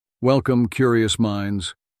Welcome, curious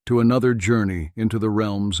minds, to another journey into the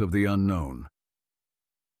realms of the unknown.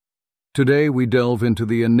 Today we delve into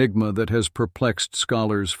the enigma that has perplexed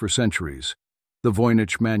scholars for centuries, the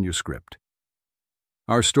Voynich Manuscript.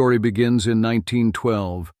 Our story begins in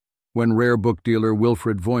 1912, when rare book dealer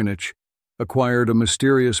Wilfred Voynich acquired a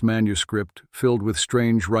mysterious manuscript filled with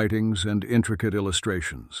strange writings and intricate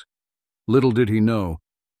illustrations. Little did he know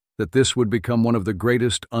that this would become one of the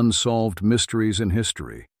greatest unsolved mysteries in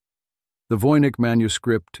history. The Voynich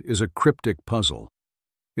Manuscript is a cryptic puzzle.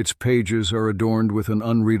 Its pages are adorned with an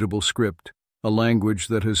unreadable script, a language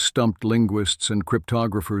that has stumped linguists and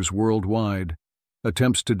cryptographers worldwide.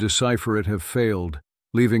 Attempts to decipher it have failed,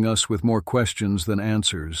 leaving us with more questions than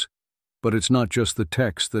answers. But it's not just the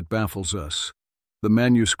text that baffles us. The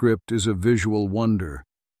manuscript is a visual wonder,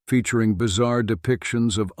 featuring bizarre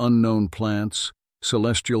depictions of unknown plants,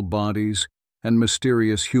 celestial bodies, and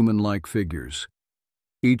mysterious human-like figures.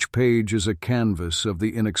 Each page is a canvas of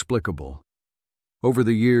the inexplicable. Over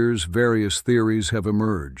the years, various theories have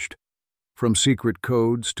emerged, from secret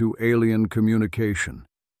codes to alien communication.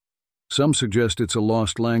 Some suggest it's a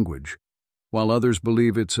lost language, while others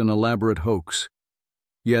believe it's an elaborate hoax.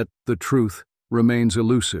 Yet the truth remains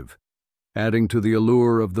elusive, adding to the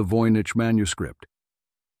allure of the Voynich Manuscript.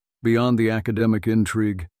 Beyond the academic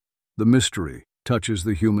intrigue, the mystery touches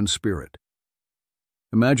the human spirit.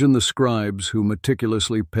 Imagine the scribes who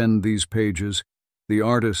meticulously penned these pages, the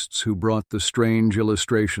artists who brought the strange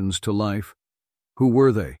illustrations to life. Who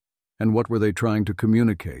were they, and what were they trying to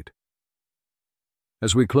communicate?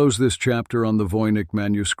 As we close this chapter on the Voynich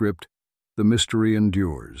Manuscript, the mystery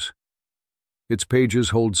endures. Its pages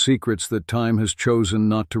hold secrets that time has chosen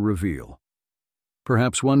not to reveal.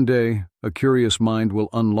 Perhaps one day, a curious mind will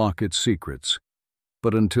unlock its secrets,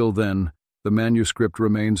 but until then, the manuscript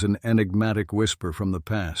remains an enigmatic whisper from the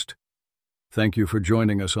past. Thank you for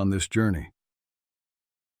joining us on this journey.